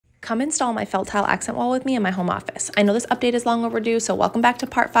come install my felt tile accent wall with me in my home office. I know this update is long overdue, so welcome back to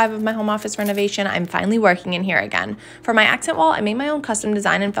part 5 of my home office renovation. I'm finally working in here again. For my accent wall, I made my own custom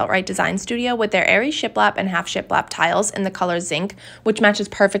design in Feltrite Design Studio with their airy shiplap and half shiplap tiles in the color zinc, which matches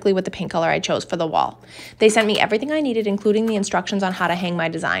perfectly with the paint color I chose for the wall. They sent me everything I needed, including the instructions on how to hang my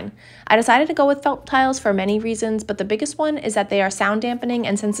design. I decided to go with felt tiles for many reasons, but the biggest one is that they are sound dampening,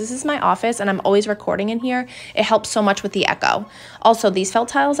 and since this is my office and I'm always recording in here, it helps so much with the echo. Also, these felt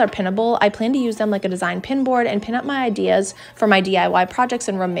tiles are pinnable. I plan to use them like a design pin board and pin up my ideas for my DIY projects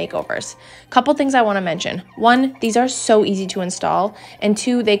and room makeovers. Couple things I want to mention. 1, these are so easy to install, and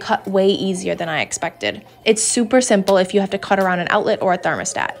 2, they cut way easier than I expected. It's super simple if you have to cut around an outlet or a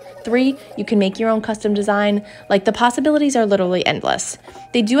thermostat. 3, you can make your own custom design. Like, the possibilities are literally endless.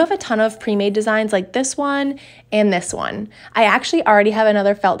 They do have a ton of pre-made designs like this one and this one. I actually already have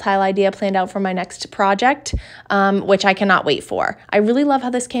another felt tile idea planned out for my next project, which I cannot wait for. I really love how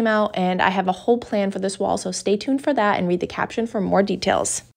this came out, and I have a whole plan for this wall, so stay tuned for that and read the caption for more details.